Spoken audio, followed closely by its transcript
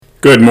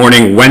Good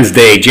morning,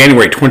 Wednesday,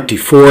 January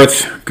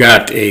 24th.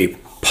 Got a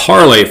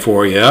parlay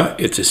for you.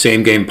 It's a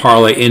same game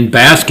parlay in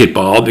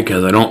basketball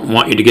because I don't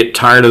want you to get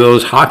tired of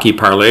those hockey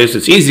parlays.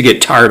 It's easy to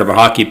get tired of a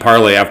hockey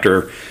parlay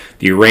after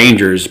the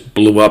Rangers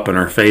blew up in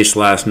our face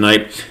last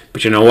night.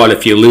 But you know what?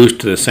 If you lose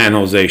to the San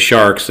Jose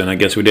Sharks, then I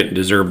guess we didn't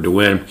deserve to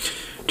win.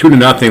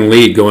 2-0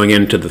 lead going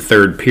into the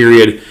third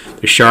period.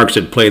 The Sharks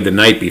had played the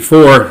night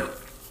before.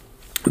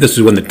 This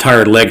is when the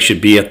tired legs should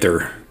be at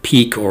their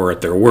peak or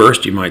at their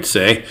worst, you might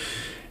say.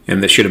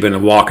 And this should have been a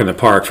walk in the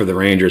park for the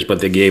Rangers, but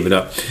they gave it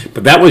up.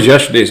 But that was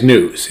yesterday's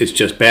news. It's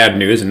just bad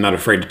news. I'm not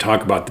afraid to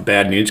talk about the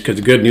bad news because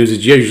the good news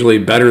is usually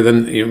better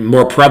than,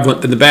 more prevalent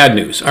than the bad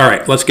news. All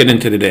right, let's get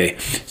into today.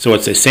 So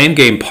it's a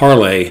same-game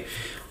parlay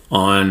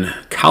on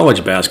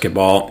college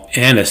basketball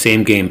and a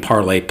same-game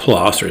parlay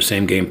plus or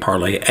same-game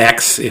parlay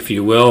X, if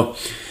you will,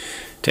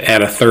 to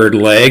add a third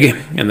leg.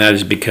 And that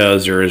is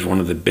because there is one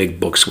of the big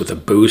books with a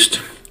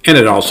boost. And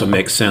it also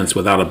makes sense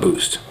without a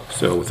boost.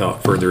 So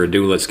without further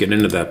ado, let's get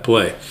into that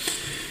play.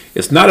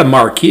 It's not a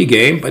marquee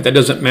game, but that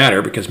doesn't matter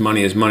because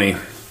money is money.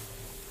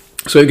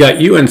 So we've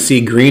got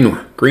UNC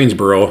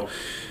Greensboro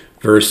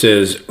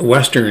versus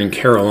Western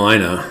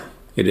Carolina.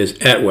 It is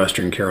at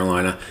Western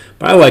Carolina.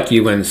 But I like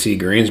UNC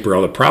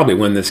Greensboro to probably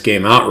win this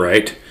game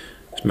outright.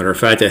 As a matter of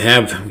fact, I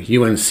have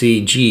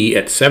UNCG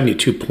at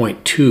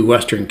 72.2,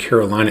 Western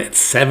Carolina at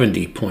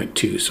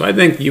 70.2. So I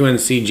think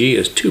UNCG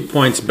is 2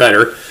 points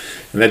better,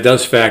 and that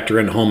does factor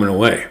in home and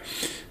away.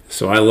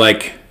 So I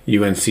like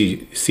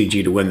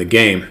UNCG to win the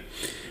game.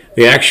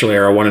 They actually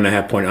are a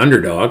 1.5 point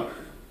underdog,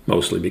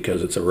 mostly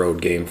because it's a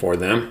road game for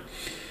them.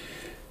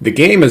 The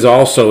game is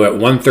also at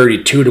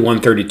 132 to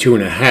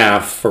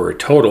 132.5 for a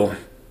total.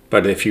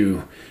 But if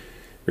you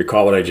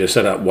recall what I just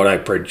said, what I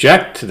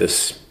project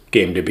this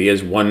game to be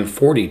is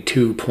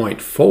 142.4,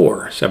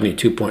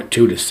 72.2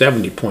 to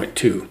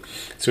 70.2.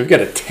 So we've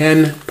got a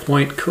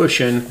 10-point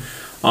cushion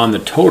on the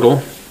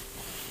total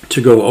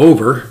to go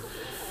over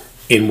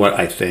in what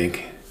I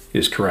think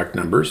is correct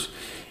numbers.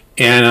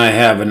 And I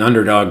have an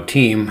underdog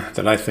team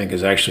that I think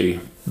is actually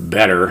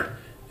better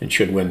and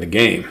should win the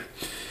game.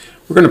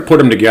 We're going to put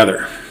them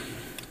together.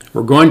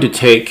 We're going to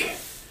take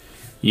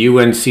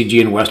UNCG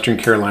and Western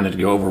Carolina to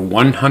go over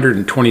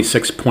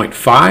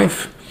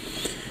 126.5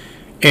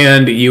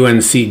 and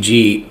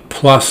UNCG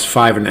plus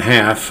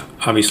 5.5,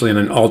 obviously in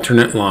an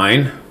alternate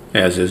line,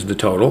 as is the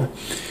total.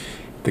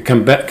 The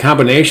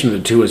combination of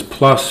the two is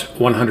plus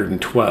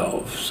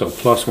 112. So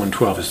plus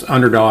 112 is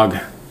underdog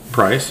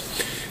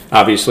price.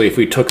 Obviously, if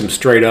we took them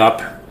straight up,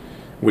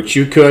 which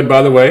you could,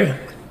 by the way,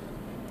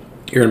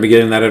 you're going to be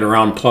getting that at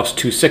around plus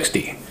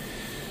 260,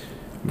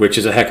 which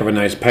is a heck of a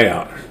nice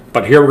payout.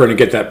 But here we're going to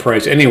get that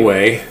price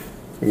anyway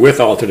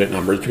with alternate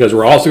numbers because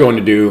we're also going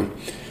to do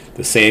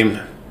the same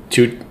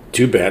two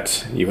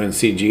bets,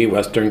 UNCG,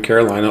 Western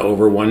Carolina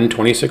over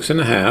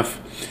 126.5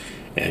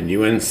 and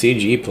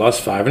UNCG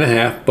plus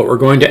 5.5, but we're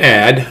going to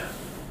add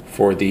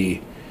for the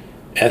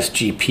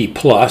SGP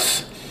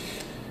plus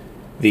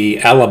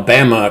the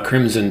Alabama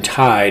Crimson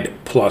Tide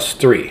plus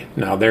 3.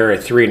 Now they're a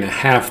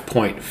 3.5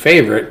 point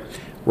favorite.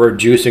 We're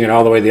juicing it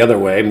all the way the other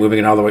way, moving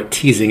it all the way,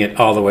 teasing it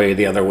all the way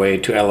the other way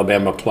to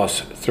Alabama plus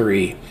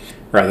 3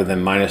 rather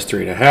than minus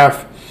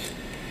 3.5.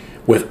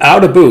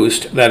 Without a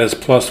boost, that is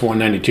plus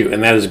 192,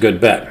 and that is a good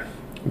bet.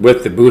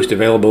 With the boost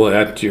available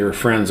at your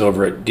friends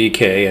over at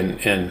DK,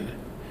 and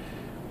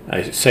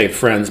I say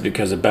friends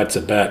because a bet's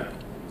a bet.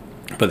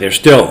 But they're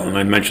still, and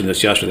I mentioned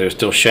this yesterday, they're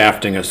still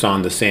shafting us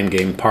on the same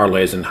game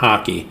parlays in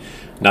hockey,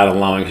 not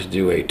allowing us to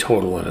do a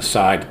total and a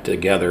side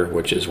together,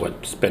 which is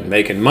what's been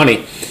making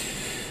money.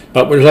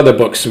 But there's other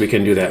books we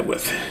can do that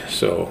with.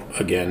 So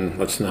again,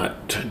 let's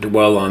not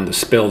dwell on the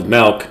spilled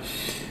milk.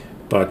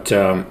 But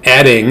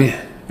adding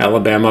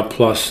Alabama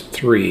plus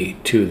 3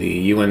 to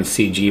the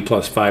UNCG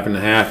plus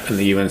 5.5 and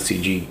the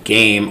UNCG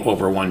game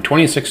over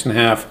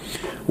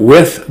 126.5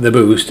 with the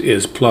boost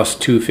is plus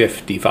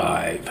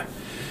 255.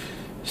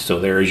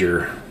 So there's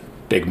your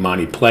big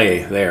money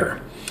play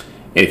there.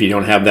 And if you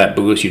don't have that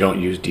boost, you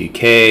don't use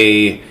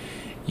DK,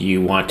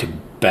 you want to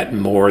bet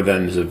more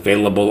than is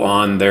available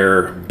on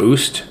their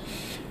boost,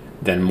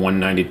 then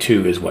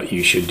 192 is what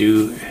you should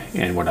do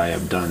and what I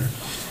have done.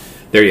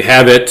 There you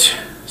have it.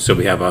 So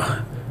we have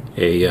a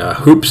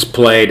hoops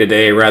play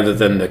today rather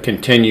than the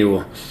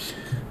continual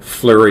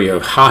flurry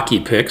of hockey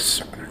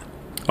picks.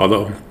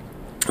 Although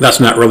that's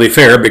not really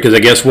fair because I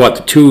guess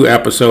what, 2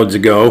 episodes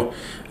ago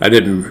I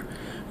didn't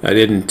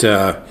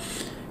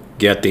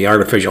get the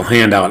artificial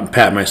handout and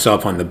pat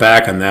myself on the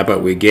back on that,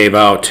 but we gave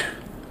out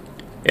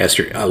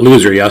a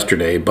loser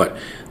yesterday. But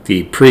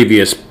the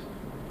previous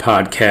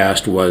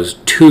podcast was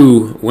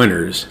 2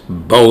 winners,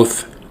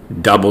 both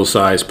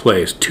double-sized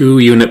plays, 2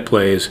 unit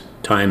plays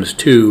times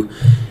 2,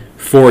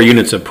 4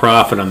 units of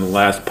profit on the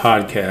last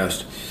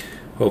podcast.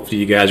 Hopefully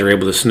you guys are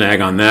able to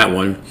snag on that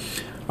one.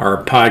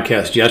 Our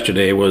podcast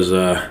yesterday was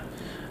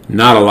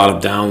not a lot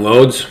of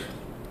downloads.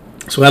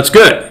 So that's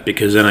good,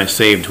 because then I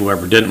saved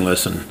whoever didn't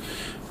listen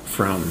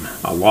from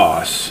a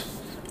loss.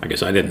 I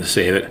guess I didn't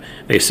save it.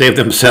 They saved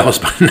themselves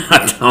by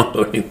not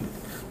downloading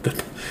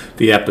the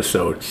the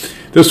episode.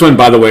 This one,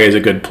 by the way, is a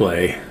good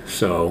play.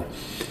 So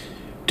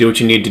do what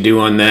you need to do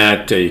on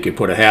that. You could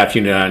put a half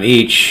unit on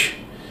each.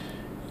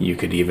 You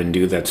could even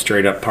do that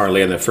straight up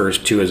parlay on the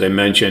first two, as I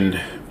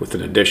mentioned, with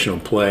an additional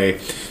play.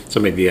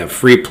 Some of you have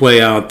free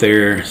play out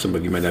there. Some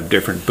of you might have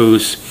different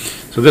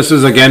boosts. So this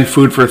is, again,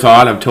 food for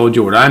thought. I've told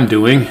you what I'm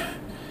doing.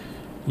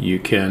 You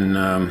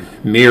can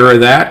mirror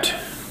that,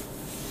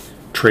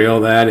 trail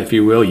that, if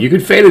you will. You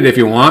could fade it if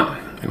you want.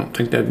 I don't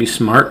think that'd be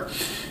smart,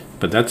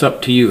 but that's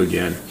up to you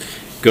again.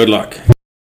 Good luck.